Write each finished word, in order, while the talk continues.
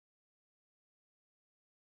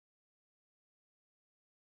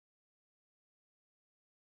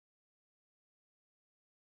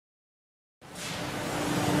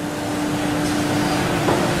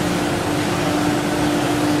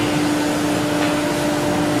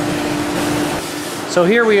So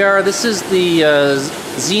here we are. This is the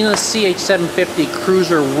Zenith CH750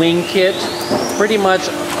 Cruzer wing kit. Pretty much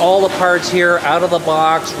all the parts here out of the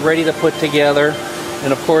box, ready to put together.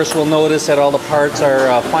 And of course we'll notice that all the parts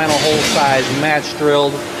are final hole size, match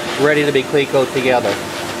drilled, ready to be Clecoed together.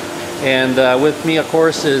 And with me of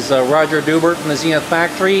course is Roger Dubert from the Zenith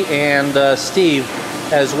factory, and Steve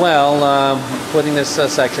as well, putting this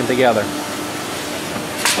section together.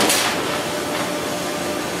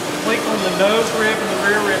 Clecoing the nose rib and the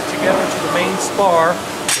rear rib together to the main spar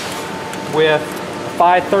with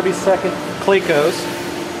 5 32nd Clecos,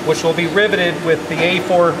 which will be riveted with the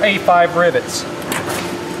A5 rivets.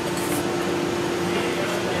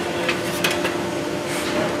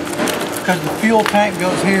 Because the fuel tank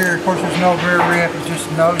goes here, of course there's no rear rib, it's just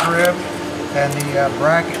nose rib and the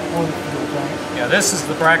bracket for the fuel tank. Yeah, this is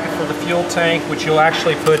the bracket for the fuel tank, which you'll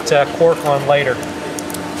actually put cork on later.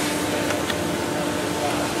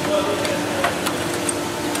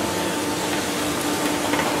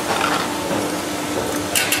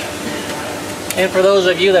 And for those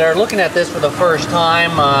of you that are looking at this for the first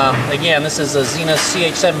time, again, this is a Zenith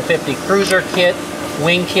CH750 Cruzer kit,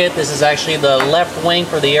 wing kit. This is actually the left wing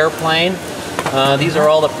for the airplane. These are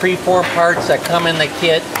all the preformed parts that come in the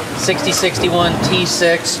kit. 6061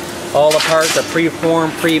 T6. All the parts are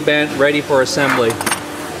preformed, pre-bent, ready for assembly.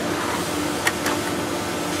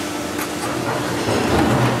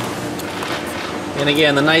 And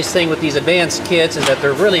again, the nice thing with these advanced kits is that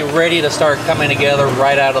they're really ready to start coming together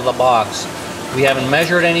right out of the box. We haven't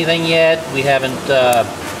measured anything yet. We haven't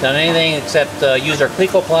done anything except use our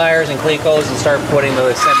Cleco pliers and Clecos and start putting the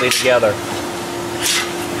assembly together.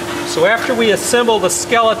 So after we assemble the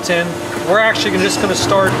skeleton, we're actually just going to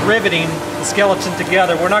start riveting the skeleton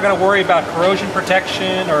together. We're not going to worry about corrosion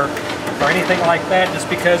protection or anything like that, just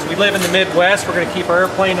because we live in the Midwest. We're going to keep our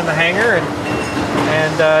airplane in the hangar,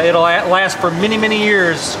 and it'll last for many, many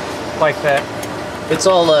years like that. It's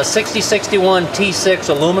all 6061 T6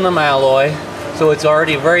 aluminum alloy, so it's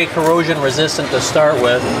already very corrosion resistant to start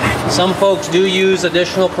with. Some folks do use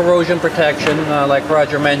additional corrosion protection, like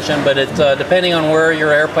Roger mentioned, but depending on where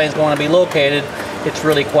your airplane's going to be located, it's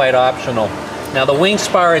really quite optional. Now the wing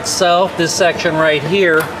spar itself, this section right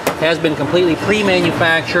here, has been completely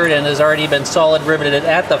pre-manufactured and has already been solid riveted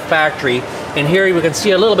at the factory. And here you can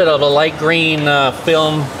see a little bit of a light green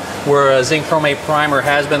film where a zinc chromate primer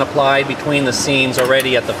has been applied between the seams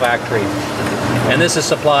already at the factory. And this is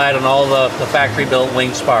supplied on all the factory-built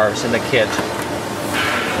wing spars in the kit.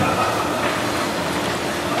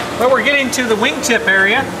 Well, we're getting to the wingtip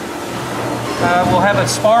area. We'll have a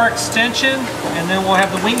spar extension, and then we'll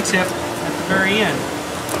have the wingtip at the very end.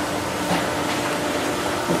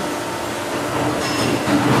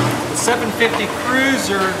 The 750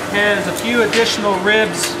 Cruzer has a few additional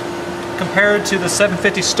ribs compared to the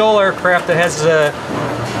 750 STOL aircraft that has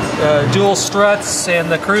dual struts,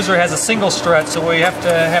 and the Cruzer has a single strut, so we have to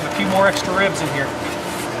have a few more extra ribs in here.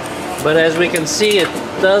 But as we can see, it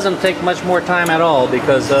doesn't take much more time at all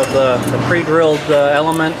because of the pre-drilled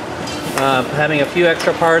element. Having a few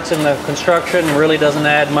extra parts in the construction really doesn't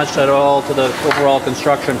add much at all to the overall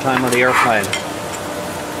construction time of the airplane.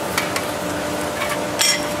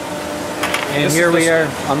 And here we are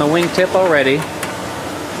on the wingtip already.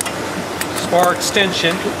 Spar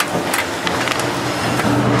extension.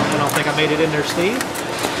 I don't think I made it in there, Steve.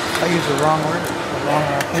 I used the wrong word, the wrong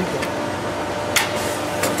Cleco.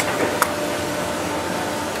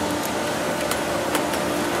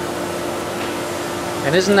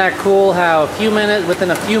 And isn't that cool how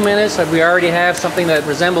within a few minutes, we already have something that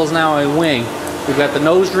resembles now a wing. We've got the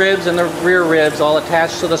nose ribs and the rear ribs all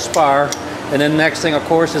attached to the spar. And then next thing, of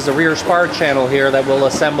course, is the rear spar channel here that will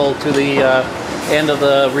assemble to the end of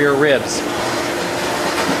the rear ribs.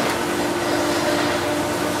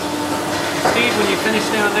 Steve, when you finish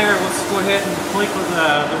down there, let's go ahead and Cleco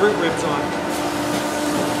the root ribs on.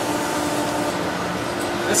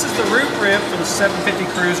 This is the root rib for the 750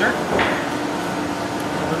 Cruzer.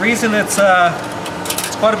 The reason it's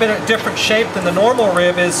quite a bit of different shape than the normal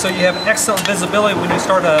rib is so you have excellent visibility when you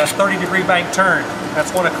start a 30-degree bank turn.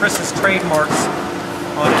 That's one of Chris's trademarks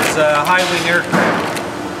on his high wing aircraft.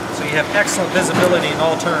 So you have excellent visibility in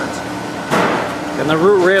all turns. And the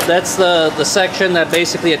root rib, that's the section that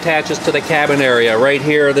basically attaches to the cabin area. Right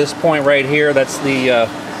here, this point right here, that's the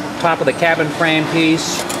top of the cabin frame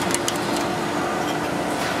piece.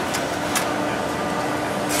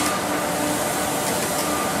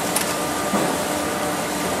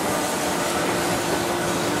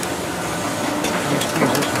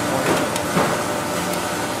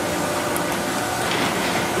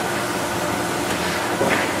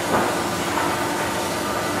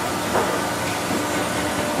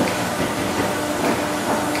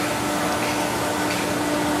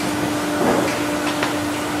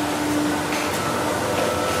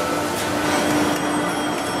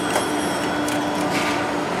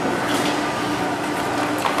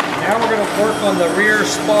 Now we're going to work on the rear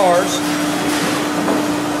spars.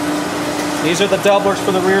 These are the doublers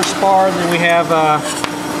for the rear spar, and then we have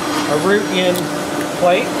a root end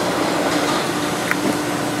plate.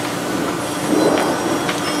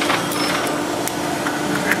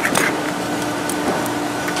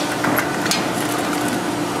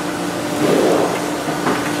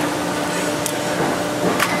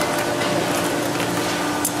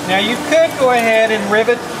 Now you could go ahead and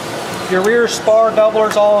rivet your rear spar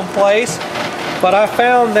doublers all in place, but I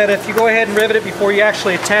found that if you go ahead and rivet it before you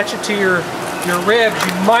actually attach it to your ribs,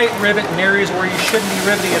 you might rivet in areas where you shouldn't be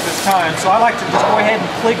riveting at this time. So I like to just go ahead and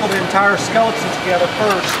Cleco the entire skeleton together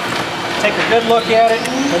first, take a good look at it,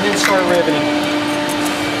 and then start riveting.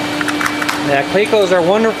 Yeah, Clecos are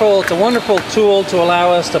wonderful. It's a wonderful tool to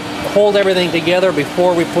allow us to hold everything together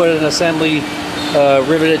before we put an assembly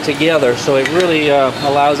riveted together. So it really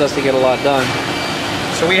allows us to get a lot done.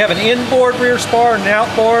 So we have an inboard rear spar and an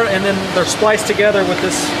outboard, and then they're spliced together with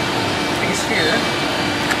this piece here.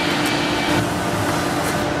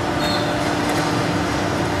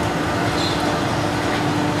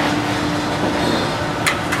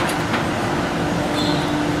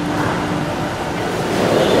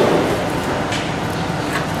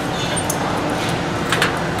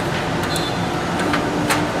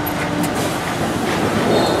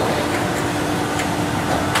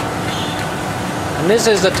 And this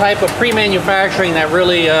is the type of pre-manufacturing that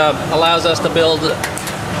really allows us to build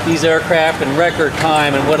these aircraft in record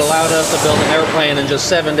time, and what allowed us to build an airplane in just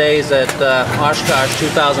 7 days at Oshkosh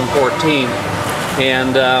 2014.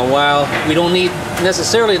 And while we don't need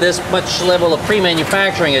necessarily this much level of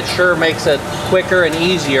pre-manufacturing, it sure makes it quicker and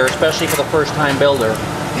easier, especially for the first-time builder.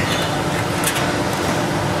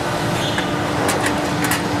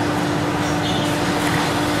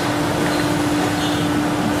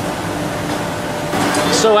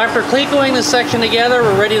 So after Clecoing this section together,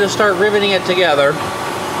 we're ready to start riveting it together.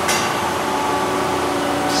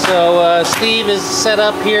 So Steve is set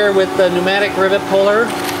up here with the pneumatic rivet puller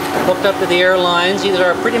hooked up to the airlines. These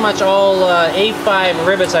are pretty much all A5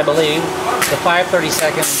 rivets, I believe, the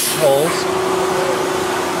 5/32 holes.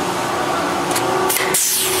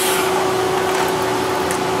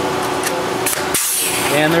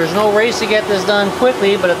 And there's no race to get this done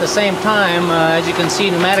quickly, but at the same time, as you can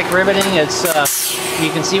see, pneumatic riveting, it's you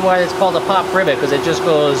can see why it's called a pop rivet, because it just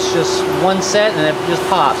goes just one set and it just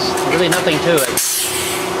pops. Really nothing to it.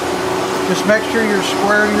 Just make sure you're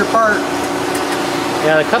square in your part.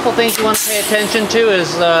 Yeah, a couple things you want to pay attention to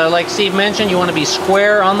is, like Steve mentioned, you want to be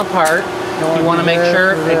square on the part. You want to make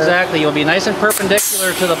sure, exactly, you'll be nice and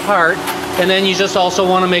perpendicular to the part, and then you just also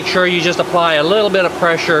want to make sure you just apply a little bit of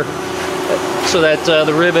pressure so that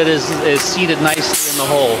the rivet is seated nicely in the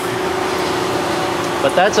hole.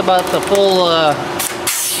 But that's about the full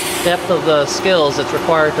depth of the skills that's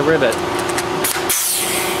required to rivet.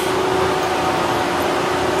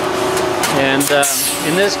 And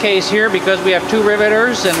in this case here, because we have two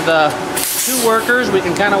riveters and two workers, we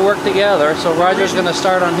can kind of work together. So Roger's going to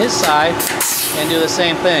start on his side and do the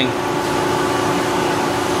same thing.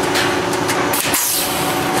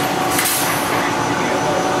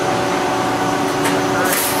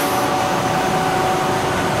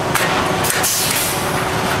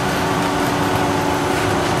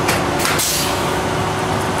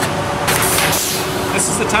 This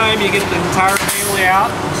is the time you get the entire family out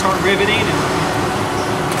and start riveting, and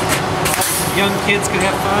young kids can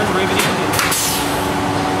have fun riveting.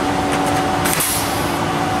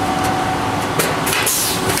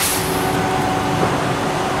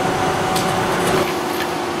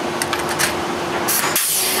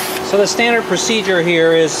 So the standard procedure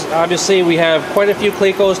here is, obviously we have quite a few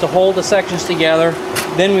Clecos to hold the sections together.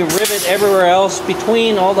 Then we rivet everywhere else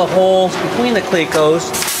between all the holes, between the Clecos.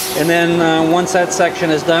 And then once that section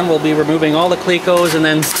is done, we'll be removing all the Clecos and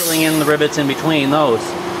then filling in the rivets in between those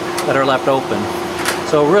that are left open.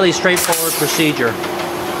 So really straightforward procedure.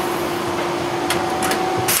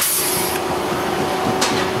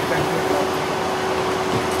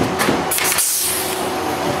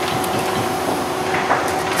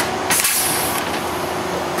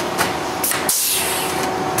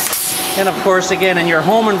 And of course, again, in your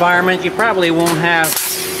home environment, you probably won't have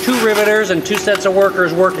two riveters and two sets of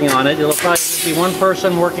workers working on it. It'll probably just be one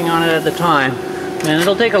person working on it at a time. And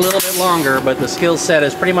it'll take a little bit longer, but the skill set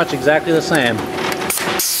is pretty much exactly the same.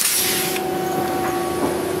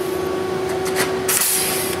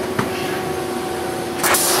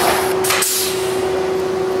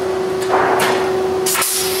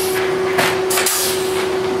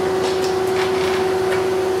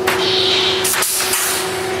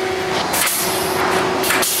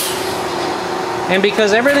 And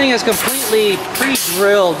because everything is completely completely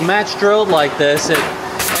pre-drilled, match drilled like this,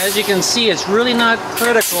 as you can see, it's really not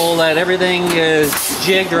critical that everything is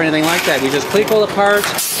jigged or anything like that. We just Cleco the parts.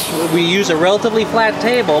 We use a relatively flat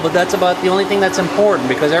table, but that's about the only thing that's important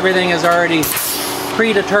because everything is already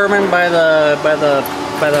predetermined by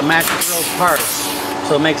the match drilled parts.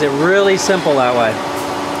 So it makes it really simple that way.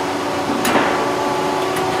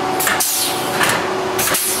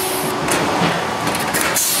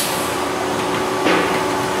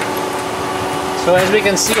 So as we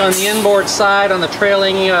can see on the inboard side, on the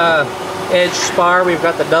trailing edge spar, we've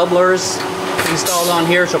got the doublers installed on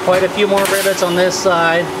here, so quite a few more rivets on this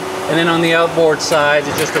side. And then on the outboard side,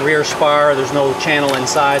 it's just a rear spar. There's no channel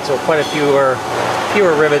inside, so quite a fewer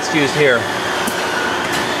rivets used here.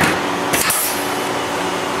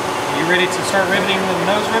 You ready to start riveting the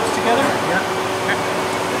nose ribs together? Yeah. Okay.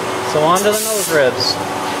 So on to the nose ribs.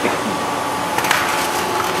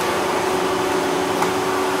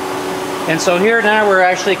 And so here now we're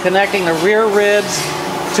actually connecting the rear ribs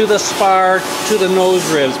to the spar to the nose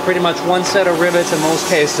ribs. Pretty much one set of rivets in most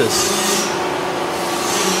cases.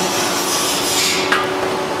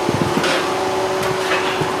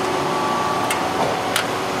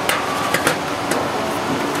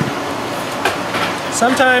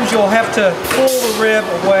 Sometimes you'll have to pull the rib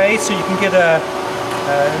away so you can get a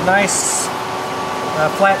nice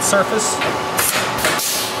flat surface.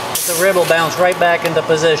 The rib will bounce right back into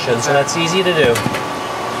position, so that's easy to do.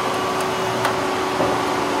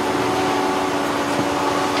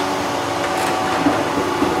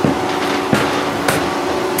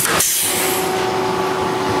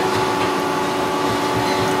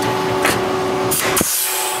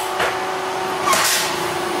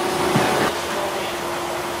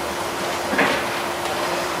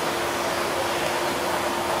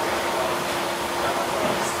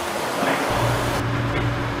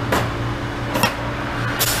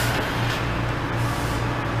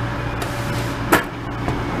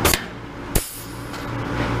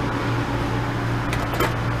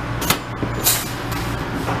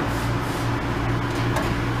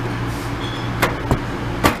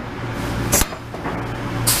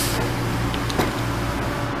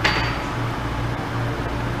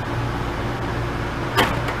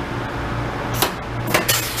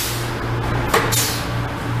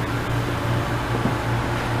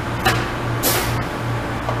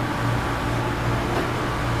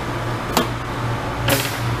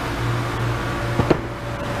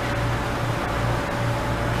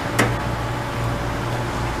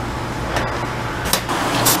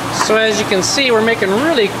 So as you can see, we're making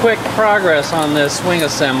really quick progress on this wing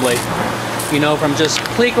assembly. You know, from just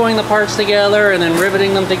Clecoing the parts together and then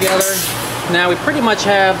riveting them together. Now we pretty much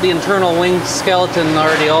have the internal wing skeleton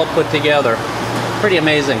already all put together. Pretty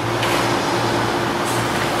amazing.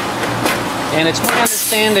 And it's my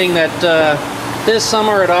understanding that this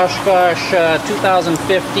summer at Oshkosh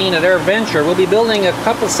 2015 at AirVenture, we'll be building a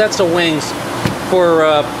couple sets of wings for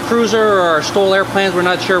Cruzer or STOL airplanes. We're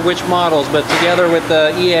not sure which models, but together with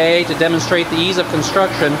the EAA to demonstrate the ease of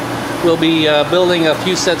construction, we'll be building a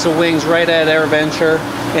few sets of wings right at AirVenture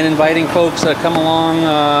and inviting folks to come along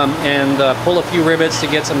and pull a few rivets to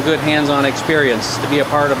get some good hands-on experience to be a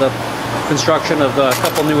part of the construction of a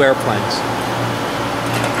couple new airplanes.